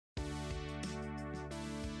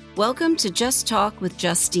Welcome to Just Talk with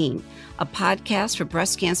Justine, a podcast for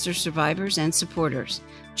breast cancer survivors and supporters.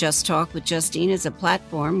 Just Talk with Justine is a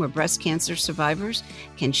platform where breast cancer survivors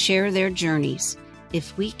can share their journeys.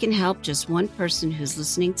 If we can help just one person who's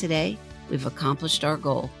listening today, we've accomplished our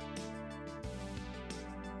goal.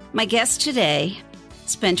 My guest today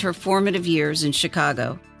spent her formative years in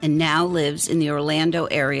Chicago and now lives in the Orlando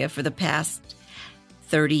area for the past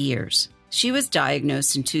 30 years. She was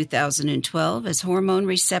diagnosed in 2012 as hormone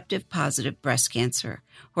receptive positive breast cancer.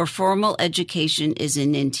 Her formal education is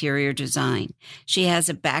in interior design. She has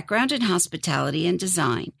a background in hospitality and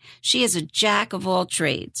design. She is a jack of all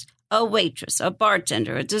trades, a waitress, a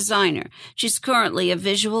bartender, a designer. She's currently a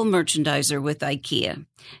visual merchandiser with IKEA.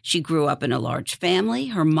 She grew up in a large family.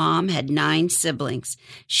 Her mom had 9 siblings.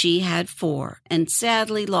 She had 4 and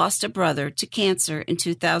sadly lost a brother to cancer in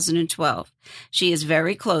 2012. She is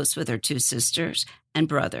very close with her 2 sisters and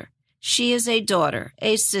brother. She is a daughter,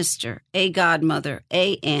 a sister, a godmother,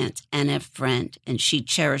 a aunt, and a friend, and she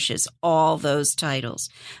cherishes all those titles.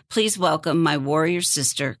 Please welcome my warrior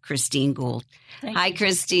sister, Christine Gould. Hi,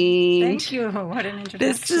 Christine. Thank you. What an introduction.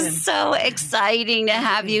 This is so exciting to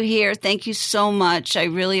have you here. Thank you so much. I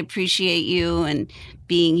really appreciate you and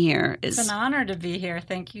being here. It's an honor to be here.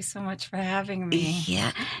 Thank you so much for having me.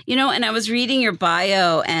 Yeah. You know, and I was reading your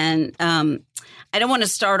bio, and I don't want to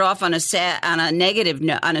start off on a sad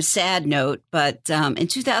note, but in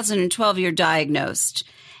 2012 you're diagnosed,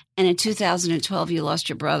 and in 2012 you lost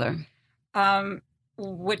your brother.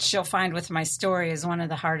 Which you'll find with my story is one of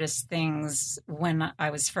the hardest things when I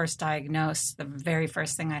was first diagnosed. The very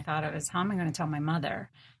first thing I thought of is, how am I going to tell my mother?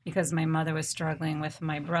 Because my mother was struggling with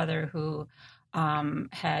my brother who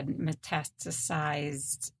had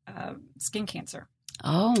metastasized skin cancer.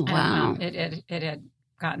 Oh, wow. And, it had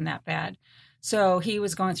gotten that bad. So he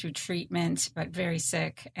was going through treatment, but very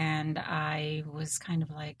sick. And I was kind of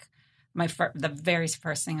like, the very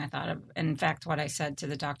first thing I thought of, in fact, what I said to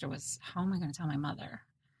the doctor was, how am I going to tell my mother?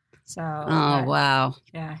 So, wow.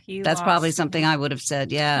 Yeah. That's probably something I would have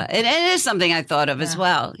said. Yeah. It is something I thought of as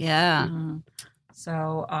well. Yeah. Mm-hmm.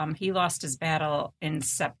 So he lost his battle in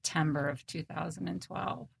September of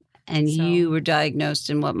 2012. And you were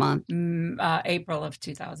diagnosed in what month? April of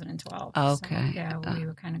 2012. Okay. So, we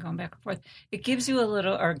were kind of going back and forth. It gives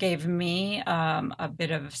you gave me a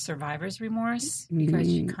bit of survivor's remorse because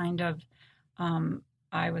you kind of,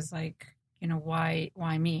 I was like, why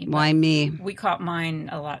me? But why me? We caught mine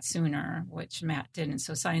a lot sooner, which Matt didn't.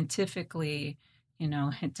 So scientifically,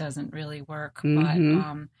 it doesn't really work.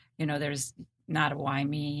 Mm-hmm. But, there's not a why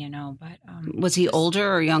me, but... was he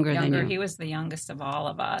older or younger than you? He was the youngest of all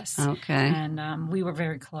of us. Okay. And we were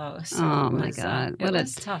very close. So my God. It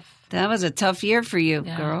was tough. That was a tough year for you,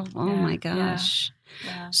 yeah. girl. Oh, yeah. my gosh.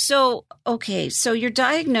 Yeah. So, okay. So you're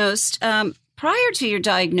diagnosed. Prior to your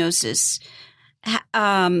diagnosis,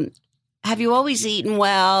 have you always eaten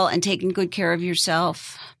well and taken good care of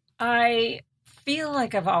yourself? I feel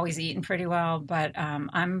like I've always eaten pretty well, but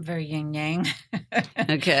I'm very yin-yang.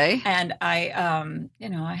 Okay. And I,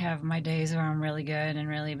 I have my days where I'm really good and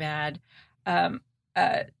really bad.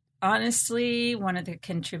 Honestly, one of the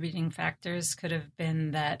contributing factors could have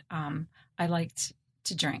been that I liked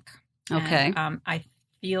to drink. Okay. And, I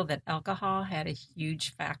feel that alcohol had a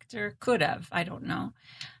huge factor, could have, I don't know,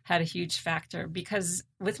 had a huge factor because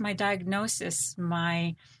with my diagnosis,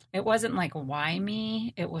 it wasn't like, why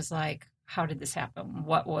me? It was like, how did this happen?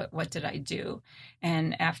 What did I do?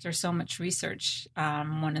 And after so much research,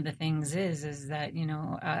 one of the things is that,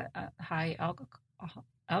 a high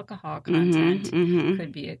alcohol content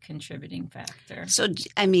could be a contributing factor. So,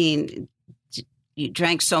 I mean, you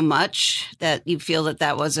drank so much that you feel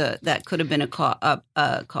that could have been a cause.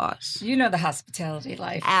 The hospitality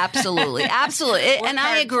life. Absolutely. And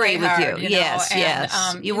I agree with you. Yes.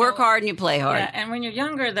 You work hard and you play hard. Yeah, and when you're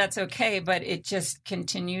younger, that's okay, but it just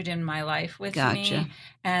continued in my life with me.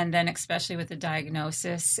 And then especially with the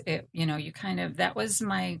diagnosis, that was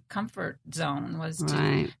my comfort zone was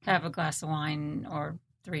to have a glass of wine or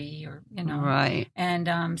 3 or, Right.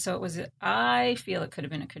 And so I feel it could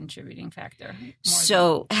have been a contributing factor.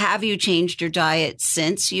 So have you changed your diet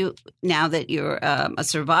now that you're a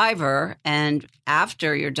survivor and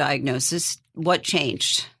after your diagnosis, what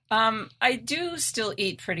changed? I do still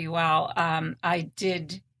eat pretty well. I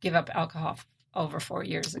did give up alcohol over 4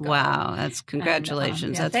 years ago. Wow,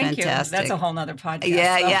 congratulations. That's thank fantastic. You. That's a whole nother podcast.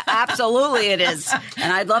 Yeah, absolutely it is.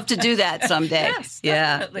 And I'd love to do that someday. Yes,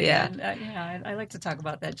 definitely. Yeah. And, I like to talk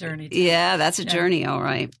about that journey too. Yeah, that's a journey, all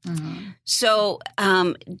right. Mm-hmm. So,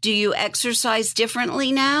 do you exercise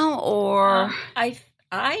differently now or?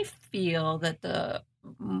 I feel that the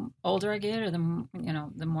older I get or the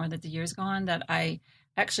more that the years go on, that I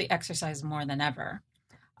actually exercise more than ever.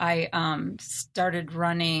 I started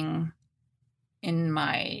running in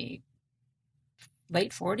my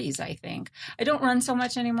late 40s, I think. I don't run so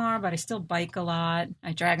much anymore, but I still bike a lot.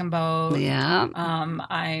 I dragon boat. Yeah.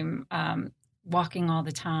 I'm walking all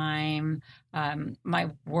the time. My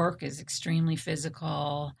work is extremely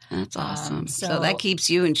physical. That's awesome. So that keeps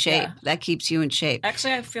you in shape. Yeah. That keeps you in shape.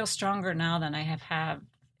 Actually, I feel stronger now than I have had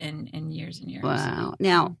in years and years. Wow.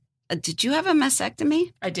 Now, did you have a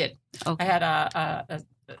mastectomy? I did. Okay. I had a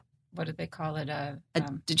what did they call it?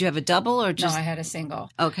 Did you have a double or just? No, I had a single.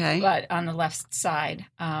 Okay. But on the left side.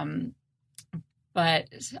 But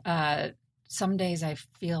some days I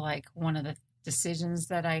feel like one of the decisions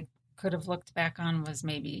that I could have looked back on was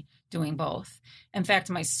maybe doing both. In fact,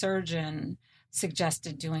 my surgeon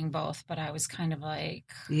suggested doing both, but I was kind of like,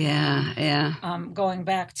 yeah. Going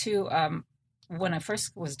back to when I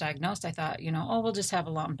first was diagnosed, I thought, we'll just have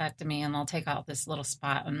a lumpectomy and they'll take out this little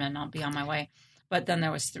spot and then I'll be on my way. But then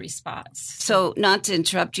there was 3 spots. So not to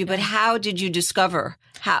interrupt you, but how did you discover?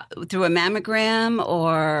 How, through a mammogram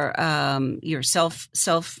or your self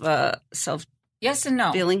yes and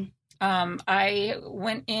no feeling? I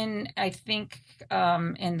went in, I think,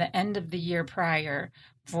 in the end of the year prior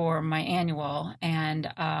for my annual.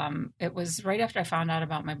 And it was right after I found out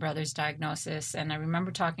about my brother's diagnosis. And I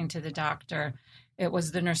remember talking to the doctor. It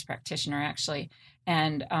was the nurse practitioner, actually.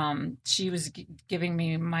 And she was giving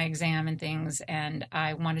me my exam and things. And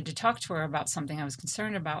I wanted to talk to her about something I was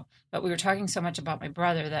concerned about. But we were talking so much about my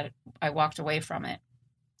brother that I walked away from it.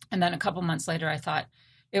 And then a couple months later, I thought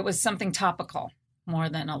it was something topical more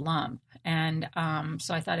than a lump. And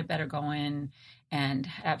so I thought I'd better go in and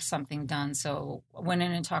have something done. So I went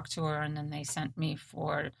in and talked to her, and then they sent me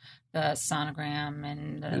for the sonogram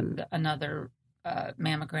and another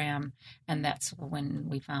mammogram, and that's when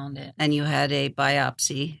we found it. And you had a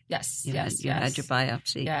biopsy. Yes, You yes. had your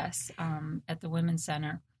biopsy. Yes, at the Women's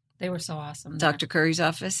Center. They were so awesome. Dr. Curry's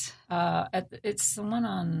office? It's the one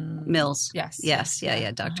on... Mills. Yes.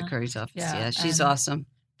 Yeah. Dr. Curry's office. Yeah, she's and awesome.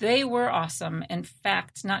 They were awesome. In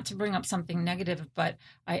fact, not to bring up something negative, but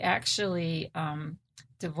I actually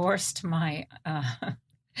divorced my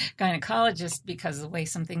gynecologist because of the way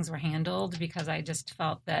some things were handled, because I just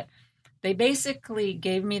felt that they basically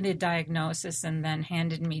gave me the diagnosis and then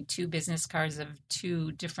handed me 2 business cards of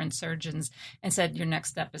 2 different surgeons and said, your next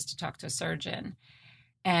step is to talk to a surgeon.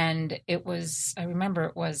 And I remember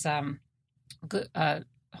it was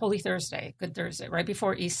Holy Thursday, Good Thursday, right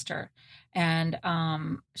before Easter. And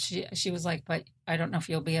she was like, but I don't know if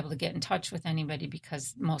you'll be able to get in touch with anybody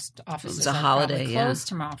because most offices are probably closed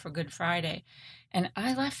tomorrow for Good Friday. And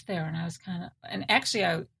I left there and I was actually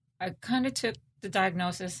I kind of took the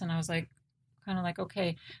diagnosis and I was like,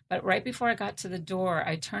 okay. But right before I got to the door,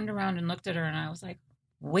 I turned around and looked at her and I was like,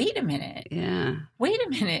 wait a minute. Yeah. Wait a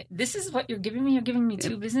minute. This is what you're giving me? You're giving me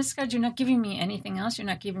 2 business cards? You're not giving me anything else? You're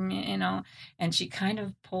not giving me, And she kind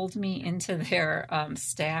of pulled me into their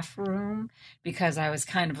staff room because I was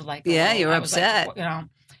kind of like... Yeah, you were upset. Like,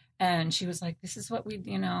 and she was like, this is what we,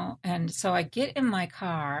 And so I get in my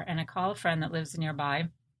car and I call a friend that lives nearby.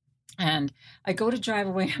 And I go to drive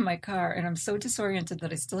away in my car and I'm so disoriented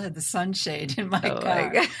that I still had the sunshade in my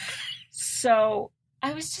car. My so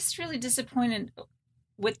I was just really disappointed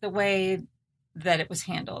with the way that it was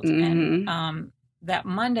handled. Mm-hmm. And that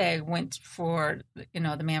Monday I went for, the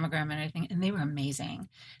mammogram and everything, and they were amazing.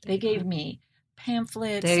 They gave me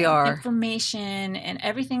pamphlets, information, and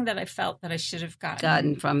everything that I felt that I should have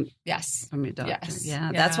gotten from your doctor. Yes.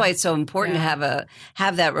 Yeah. That's why it's so important to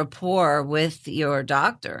have that rapport with your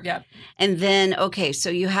doctor. Yep. And then, okay, so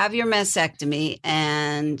you have your mastectomy,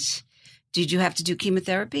 and did you have to do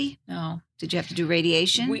chemotherapy? No. Did you have to do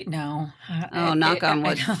radiation? No. Knock on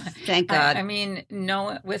wood. Thank God. I mean,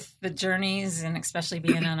 no, with the journeys and especially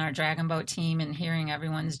being on our Dragon Boat team and hearing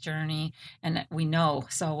everyone's journey, and we know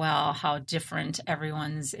so well how different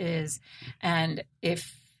everyone's is. And I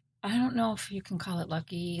don't know if you can call it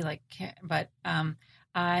lucky, but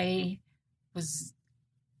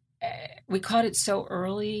we caught it so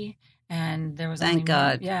early. And there was thank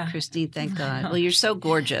God. Christine, thank God. Well, you're so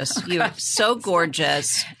gorgeous. You're so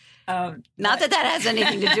gorgeous. Not that has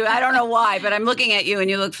anything to do. I don't know why, but I'm looking at you and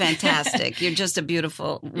you look fantastic. You're just a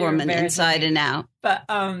beautiful woman inside and out. But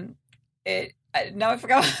now I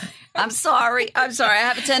forgot. I'm sorry. I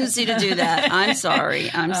have a tendency to do that. I'm sorry.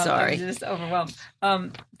 I'm just overwhelmed.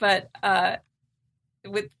 But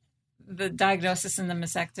with the diagnosis and the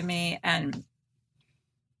mastectomy and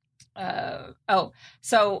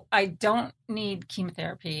so I don't need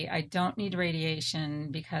chemotherapy. I don't need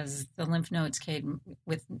radiation because the lymph nodes came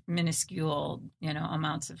with minuscule,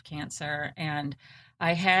 amounts of cancer. And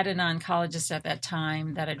I had an oncologist at that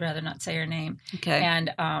time that I'd rather not say her name. Okay.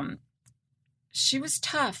 And she was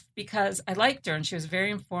tough because I liked her and she was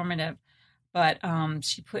very informative, but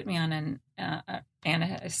she put me on an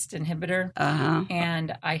antagonist inhibitor,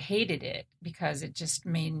 and I hated it because it just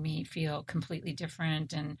made me feel completely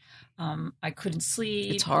different, and I couldn't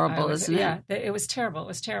sleep. It's horrible, isn't it? Yeah, it was terrible. It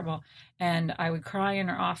was terrible. And I would cry in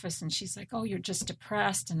her office, and she's like, "Oh, you're just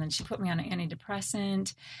depressed." And then she put me on an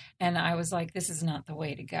antidepressant, and I was like, "This is not the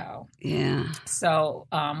way to go." Yeah. So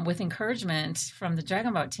with encouragement from the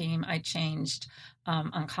Dragon Boat team, I changed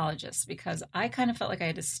oncologists because I kind of felt like I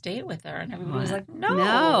had to stay with her, and everybody was like,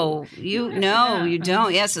 "No, you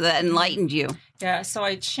don't." Yeah, so that enlightened you. Yeah, so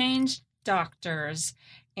I changed doctors,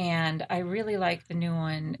 and I really liked the new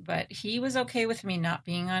one, but he was okay with me not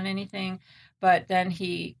being on anything. But then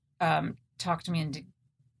he talked me into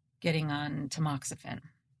getting on tamoxifen,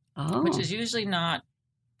 which is usually not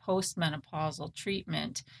postmenopausal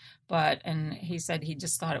treatment, and he said he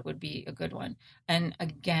just thought it would be a good one. And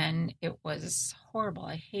again, it was horrible.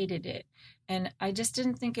 I hated it. And I just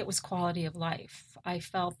didn't think it was quality of life. I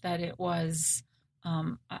felt that it was,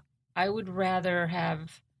 I would rather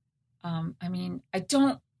have, I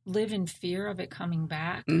don't live in fear of it coming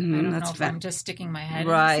back. I don't know if I'm just sticking my head in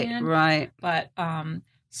the sand. Right. But,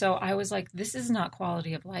 so I was like, this is not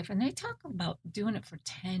quality of life. And they talk about doing it for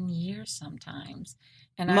 10 years sometimes.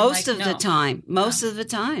 And most of the time.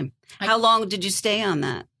 How long did you stay on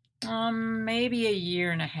that? Maybe a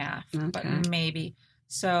year and a half, but maybe.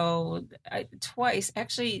 So twice,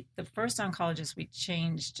 actually, the first oncologist, we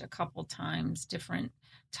changed a couple times, different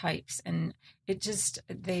types. And it just,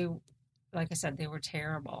 like I said, they were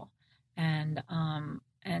terrible. And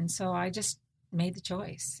so I just made the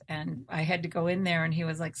choice, and I had to go in there, and he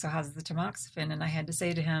was like, "So how's the tamoxifen?" And I had to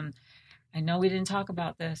say to him, "I know we didn't talk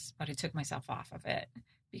about this, but I took myself off of it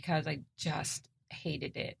because I just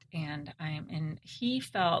hated it." And he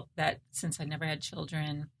felt that since I never had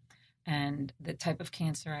children and the type of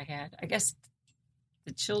cancer I had, I guess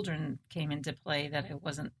the children came into play, that I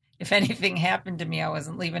wasn't, if anything happened to me, I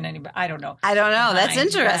wasn't leaving anybody. I don't know. That's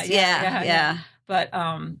interesting. Yeah. But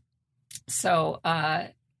so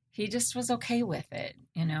he just was okay with it,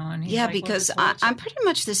 and he's like, because I'm pretty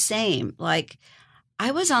much the same. Like,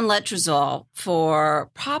 I was on letrozole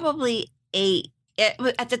for probably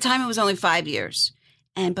at the time it was only 5 years.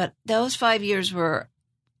 But those 5 years were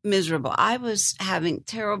miserable. I was having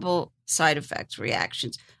terrible side effects,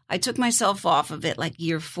 reactions. I took myself off of it like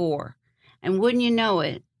year 4. And wouldn't you know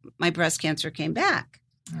it, my breast cancer came back.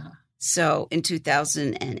 So in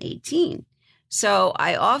 2018. So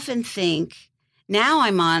I often think, now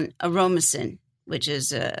I'm on Aromacin, which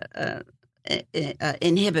is a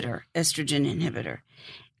inhibitor, estrogen inhibitor.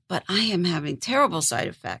 But I am having terrible side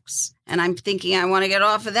effects. And I'm thinking I want to get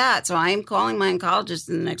off of that. So I am calling my oncologist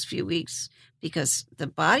in the next few weeks because the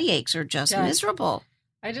body aches are just miserable.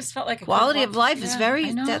 I just felt like quality of life is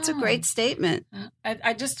that's a great statement.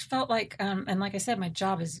 I just felt like, and like I said, my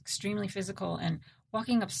job is extremely physical, and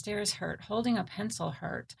walking upstairs hurt, holding a pencil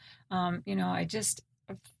hurt. I just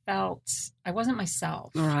felt I wasn't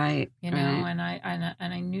myself. Right. And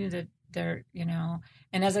I knew that there,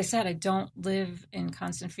 and as I said, I don't live in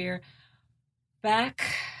constant fear. Back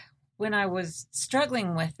when I was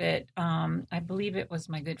struggling with it, I believe it was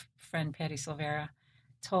my good friend Patty Silvera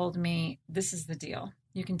told me, "This is the deal.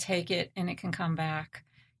 You can take it and it can come back.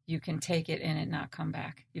 You can take it and it not come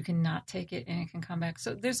back. You can not take it and it can come back."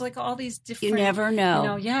 So there's like all these different. You never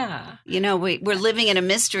know. We're living in a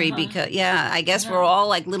mystery because, I guess we're all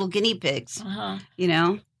like little guinea pigs.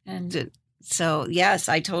 And so, yes,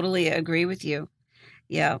 I totally agree with you.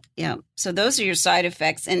 Yeah. So those are your side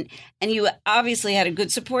effects, and you obviously had a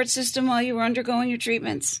good support system while you were undergoing your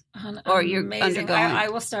treatments, or you're undergoing. I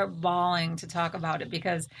will start bawling to talk about it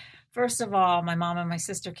because, first of all, my mom and my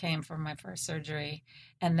sister came for my first surgery,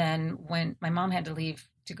 and then when my mom had to leave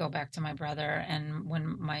to go back to my brother, and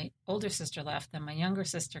when my older sister left, then my younger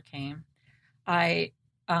sister came. I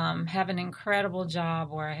have an incredible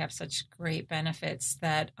job where I have such great benefits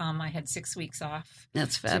that I had 6 weeks off.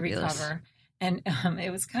 That's fabulous. To recover. And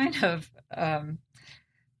it was kind of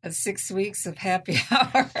a 6 weeks of happy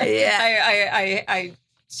hour. Yeah. I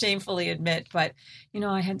shamefully admit, but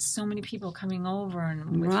I had so many people coming over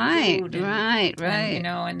and with food and, right.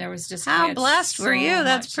 And there was just how blessed were you?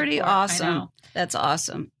 That's pretty support. Awesome. That's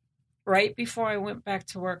awesome. Right before I went back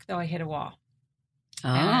to work, though, I hit a wall.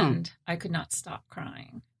 And I could not stop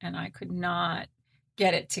crying, and I could not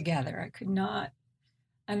get it together. I could not,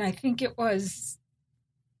 and I think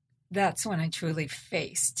that's when I truly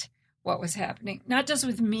faced what was happening, not just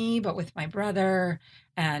with me, but with my brother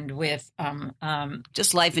and with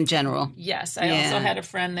just life in general. Yes, I also had a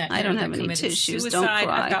friend that I don't have any committed tissues. suicide. Don't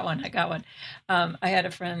cry. I got one. I had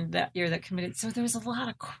a friend that year that committed. So there was a lot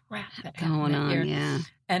of crap that happened Going that on, year. yeah.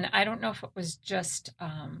 And I don't know if it was just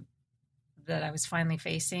that I was finally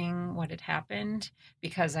facing what had happened,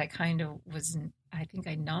 because I kind of was. I think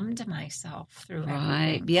I numbed myself through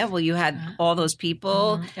everything. Yeah, well, you had all those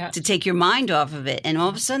people to take your mind off of it. And all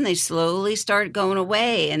of a sudden, they slowly start going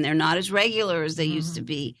away, and they're not as regular as they used to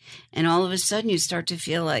be. And all of a sudden, you start to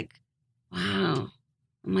feel like, wow, oh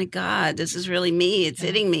my God, this is really me. It's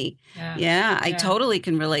hitting me. Yeah, I totally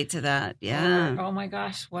can relate to that. Yeah. Or, oh my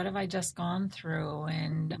gosh, what have I just gone through?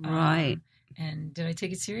 And and did I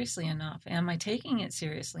take it seriously enough? Am I taking it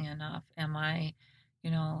seriously enough? Am I,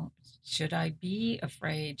 should I be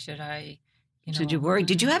afraid? Should I, should you worry?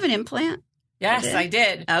 Did you have an implant? Yes, I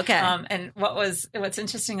did. Okay. And what's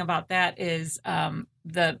interesting about that is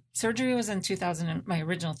the surgery was in 2000. My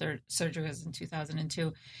original surgery was in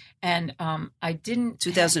 2002, and I didn't.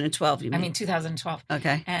 2012. You mean? I mean 2012.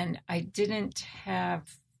 Okay. And I didn't have,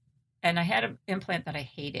 and I had an implant that I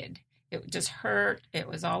hated. It just hurt. It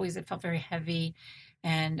felt very heavy.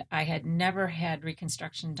 And I had never had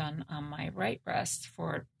reconstruction done on my right breast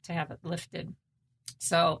to have it lifted.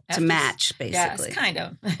 So to match, basically. Yes, kind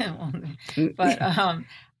of. But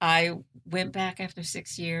I went back after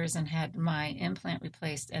 6 years and had my implant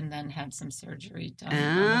replaced, and then had some surgery done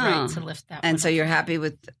on the right to lift that. And so you're happy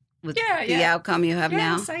with the outcome you have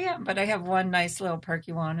now? Yes, I am. But I have one nice little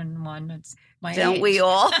perky one, and one that's my Don't age. we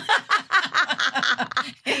all?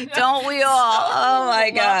 Don't we all? Oh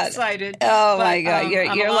my God! Excited. Oh my God!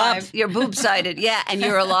 You're alive. You're boob-sided. Yeah, and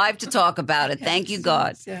you're alive to talk about it. Thank you,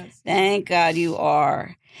 God. Yes. Thank God you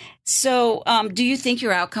are. So, do you think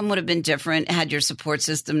your outcome would have been different had your support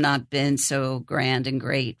system not been so grand and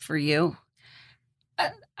great for you?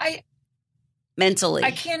 Mentally,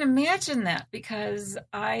 I can't imagine that, because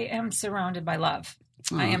I am surrounded by love.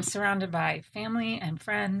 I am surrounded by family and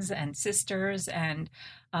friends and sisters, and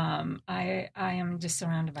I am just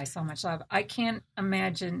surrounded by so much love. I can't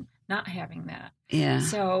imagine not having that. Yeah.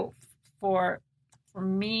 So for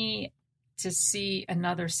me to see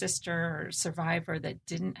another sister or survivor that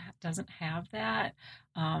doesn't have that,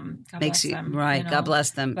 God makes bless you them, right. God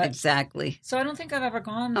bless them. But, exactly. So I don't think I've ever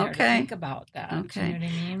gone there to think about that. Okay. Do you know what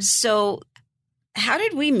I mean? So how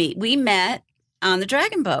did we meet? We met on the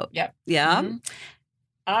Dragon Boat. Yep. Yeah. Mm-hmm.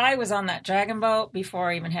 I was on that Dragon Boat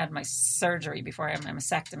before I even had my surgery, before I had my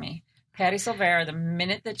mastectomy. Patty Silvera, the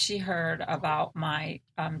minute that she heard about my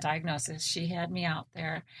diagnosis, she had me out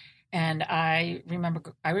there. And I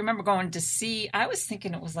remember going to see, I was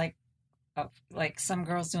thinking it was like some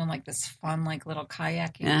girls doing like this fun, like little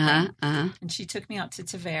kayaking thing. And she took me out to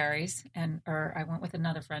Tavares, or I went with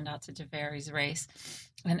another friend out to Tavares race.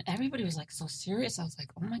 And everybody was like so serious. I was like,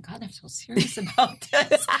 oh my God, they're so serious about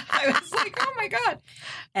this. I was like, oh my God.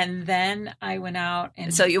 And then I went out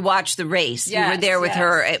and. So you watched the race. Yes, you were there with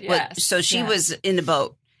her. So she yes. was in the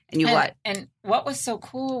boat. And what? And what was so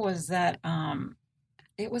cool was that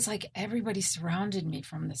it was like everybody surrounded me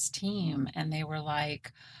from this team. And they were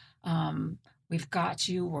like, we've got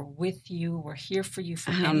you. We're with you. We're here for you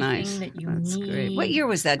for anything that you need. Great. What year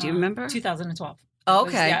was that? Do you remember? 2012.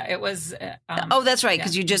 Okay. It was. That's right,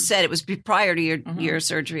 because you just said it was prior to your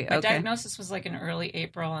surgery. My diagnosis was like in early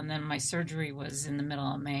April, and then my surgery was in the middle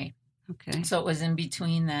of May. Okay. So it was in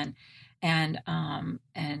between then, and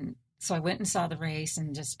so I went and saw the race,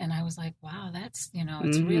 and I was like, wow, that's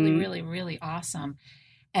it's really, really, really awesome.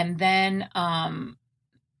 And then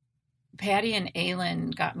Patty and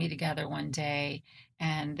Aylin got me together one day.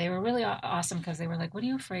 And they were really awesome, because they were like, what are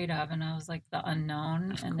you afraid of? And I was like, the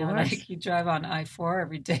unknown. And they were like, you drive on I-4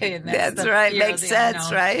 every day. And that's right. Makes sense,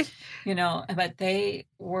 unknown. Right? But they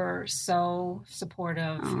were so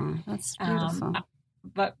supportive. Oh, that's beautiful.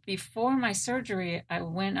 But before my surgery, I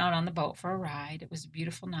went out on the boat for a ride. It was a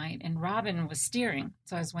beautiful night. And Robin was steering.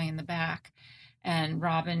 So I was way in the back. And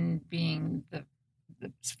Robin, being the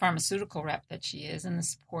pharmaceutical rep that she is and the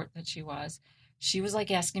support that she was like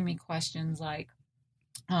asking me questions like,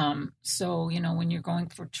 so, when you're going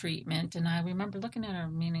for treatment, and I remember looking at her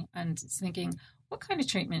and thinking, what kind of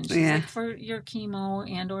treatment? She's like, for your chemo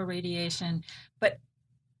and or radiation. But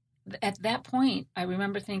at that point, I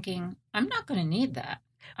remember thinking, I'm not going to need that.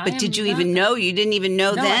 But did you even know? You didn't even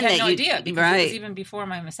know then? I had that no idea, because it was even before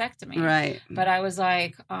my mastectomy. Right. But I was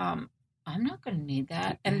like, I'm not going to need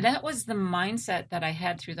that. And that was the mindset that I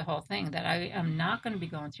had through the whole thing, that I am not going to be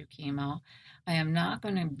going through chemo. I am not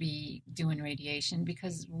going to be doing radiation,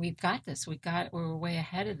 because we've got this. We're way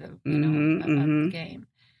ahead of the, of the game.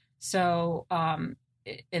 So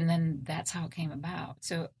and then that's how it came about.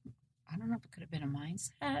 So I don't know if it could have been a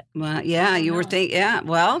mindset. Well, yeah, you were thinking, yeah,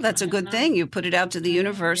 well, that's a good know. thing. You put it out to the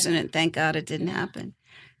universe and thank God it didn't happen.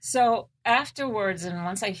 So afterwards, and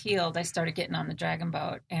once I healed, I started getting on the dragon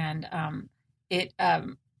boat, and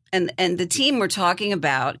And the team we're talking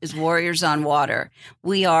about is Warriors on Water.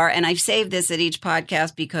 We are, and I've saved this at each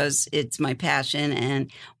podcast because it's my passion,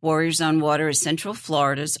 and Warriors on Water is Central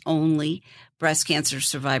Florida's only breast cancer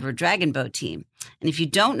survivor dragon boat team. And if you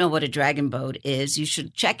don't know what a dragon boat is, you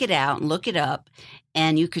should check it out and look it up.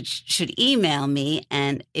 And you should email me.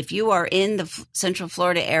 And if you are in the Central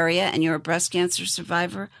Florida area and you're a breast cancer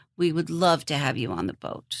survivor, we would love to have you on the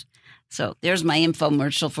boat. So there's my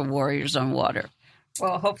infomercial for Warriors on Water.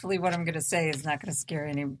 Well, hopefully what I'm going to say is not going to scare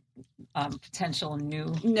any potential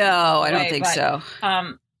new. No, I don't think so.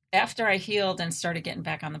 After I healed and started getting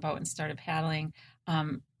back on the boat and started paddling,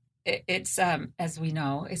 it's as we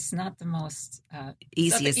know, it's not the most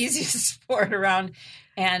easiest sport around.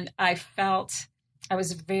 And I felt I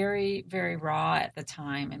was very, very raw at the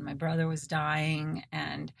time, and my brother was dying,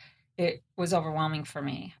 and it was overwhelming for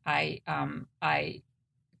me. I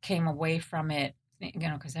came away from it,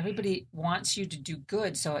 because everybody wants you to do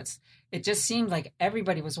good. So it just seemed like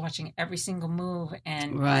everybody was watching every single move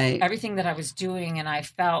and everything that I was doing. And I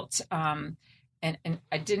felt, and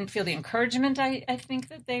I didn't feel the encouragement I think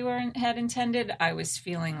that they had intended. I was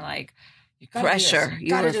feeling like, pressure.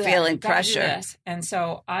 You were feeling pressure. And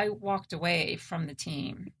so I walked away from the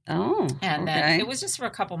team. Oh, and then it was just for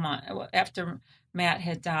a couple months after Matt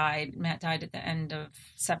had died. Matt died at the end of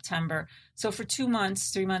September. So for 2 months,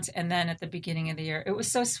 3 months, and then at the beginning of the year, it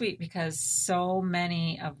was so sweet because so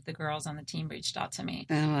many of the girls on the team reached out to me.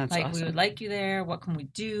 Oh, that's like, awesome. We would like you there. What can we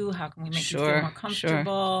do? How can we make you feel more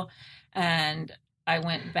comfortable? Sure. And I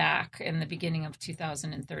went back in the beginning of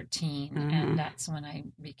 2013, and that's when I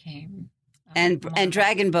became... And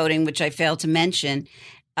dragon boating, which I failed to mention,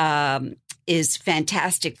 is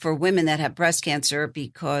fantastic for women that have breast cancer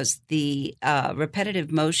because the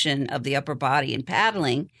repetitive motion of the upper body in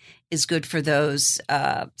paddling is good for those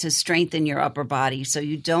to strengthen your upper body so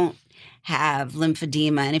you don't have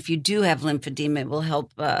lymphedema. And if you do have lymphedema, it will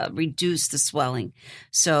help reduce the swelling.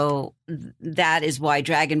 So that is why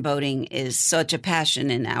dragon boating is such a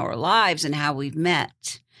passion in our lives and how we've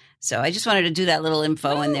met. So I just wanted to do that little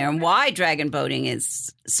info in there and why dragon boating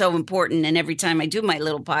is so important. And every time I do my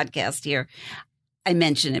little podcast here, I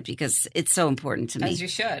mention it because it's so important to me. As you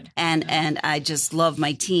should. And I just love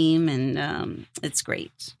my team, and it's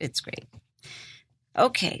great. It's great.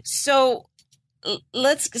 Okay, so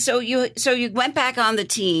you went back on the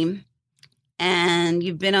team, and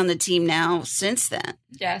you've been on the team now since then.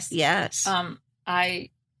 Yes. Yes. Can I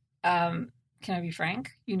be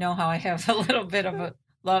frank? You know how I have a little bit of a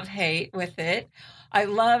love-hate with it. I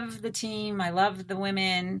love the team. I love the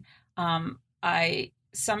women. I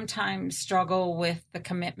sometimes struggle with the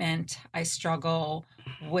commitment. I struggle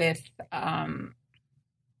with I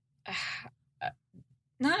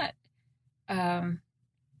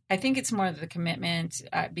think it's more the commitment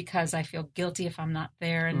because I feel guilty if I'm not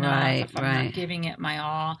there enough, if I'm not giving it my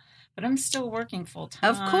all. But I'm still working full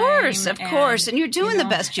time. Of course. And you're doing the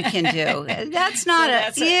best you can do. That's not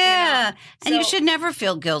And you should never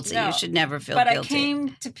feel guilty. No, you should never feel guilty. But I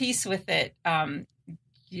came to peace with it,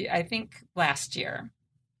 I think last year,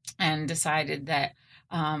 and decided that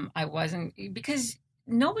I wasn't, because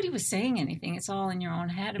nobody was saying anything. It's all in your own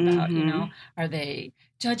head about, are they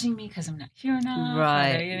judging me because I'm not here enough?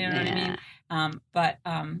 Right. You know what I mean? But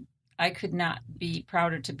I could not be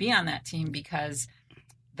prouder to be on that team because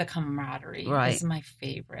the camaraderie is my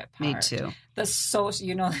favorite part. Me too. The social,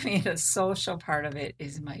 the social part of it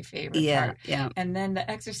is my favorite part. Yeah. And then the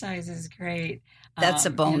exercise is great. That's a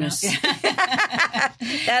bonus.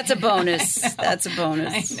 That's a bonus. That's a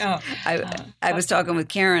bonus. I know. I was talking with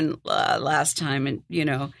Karen last time, and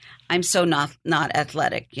I'm so not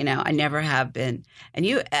athletic. I never have been.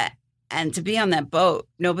 And to be on that boat,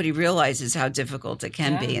 nobody realizes how difficult it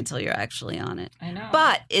can be until you're actually on it. I know.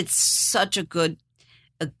 But it's such a good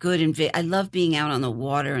I love being out on the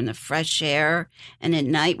water and the fresh air. And at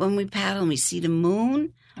night when we paddle and we see the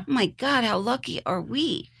moon, oh my God, how lucky are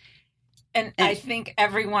we? And I think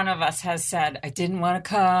every one of us has said, I didn't want to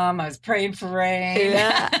come. I was praying for rain.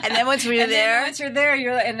 Yeah. And then once you're there,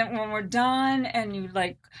 and then when we're done and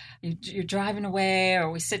you're driving away, or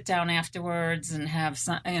we sit down afterwards and have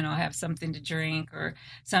something to drink or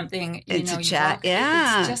something, to chat.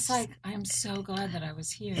 It's just like, I'm so glad that I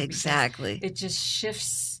was here. Exactly. It just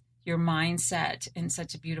shifts your mindset in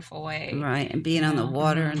such a beautiful way. Right. And being on the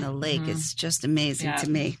water and the lake is just amazing to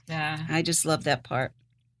me. Yeah. I just love that part.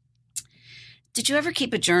 Did you ever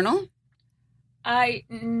keep a journal?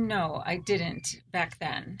 No, I didn't back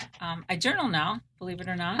then. I journal now, believe it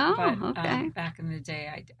or not. Oh, but okay. Back in the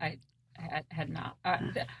day, I had not.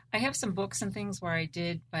 I have some books and things where I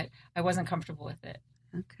did, but I wasn't comfortable with it.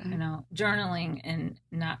 Okay. Journaling and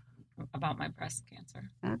not about my breast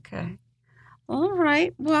cancer. Okay. All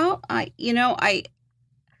right. Well, I'm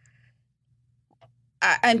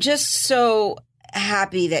just so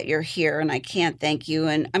happy that you're here, and I can't thank you.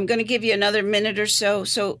 And I'm going to give you another minute or so.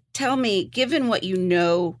 So tell me, given what you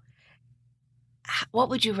know, what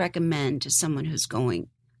would you recommend to someone who's going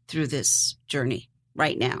through this journey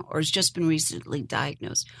right now or has just been recently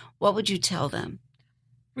diagnosed? What would you tell them?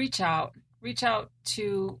 Reach out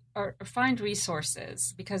to or find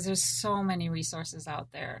resources, because there's so many resources out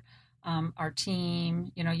there. Our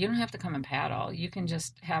team, you don't have to come and paddle. You can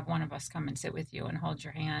just have one of us come and sit with you and hold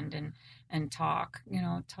your hand and talk.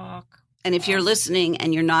 And if you're listening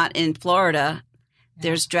and you're not in Florida,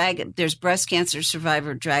 there's breast cancer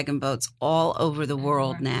survivor dragon boats all over the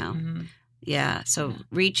world now. Mm-hmm. Yeah. So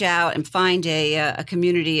reach out and find a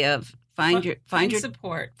community of find your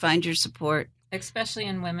support. Find your support. Especially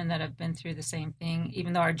in women that have been through the same thing,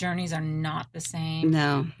 even though our journeys are not the same.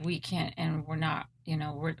 No, we can't, and we're not.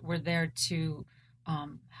 We're there to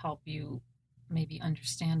help you maybe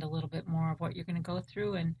understand a little bit more of what you're going to go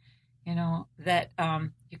through, and that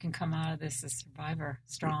you can come out of this a survivor,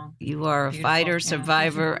 strong. You are a fighter,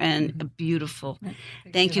 survivor, and a beautiful.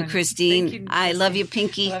 Thank you, Christine. Thank you, I love you,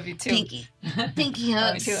 Pinky. I love you too. Pinky hugs.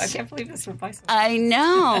 Love you too. I can't believe this went by so fast. I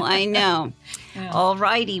know. Yeah. All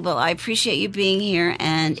righty. Well, I appreciate you being here.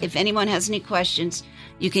 And if anyone has any questions,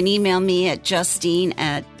 you can email me at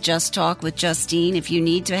justtalkwithjustine. If you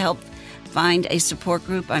need to help find a support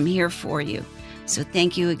group, I'm here for you. So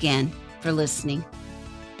thank you again for listening.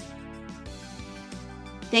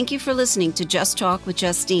 Thank you for listening to Just Talk with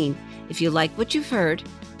Justine. If you like what you've heard,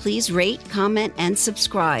 please rate, comment, and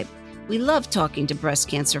subscribe. We love talking to breast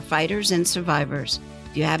cancer fighters and survivors.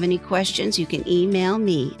 If you have any questions, you can email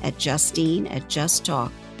me at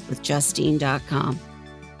justine@justtalkwithjustine.com.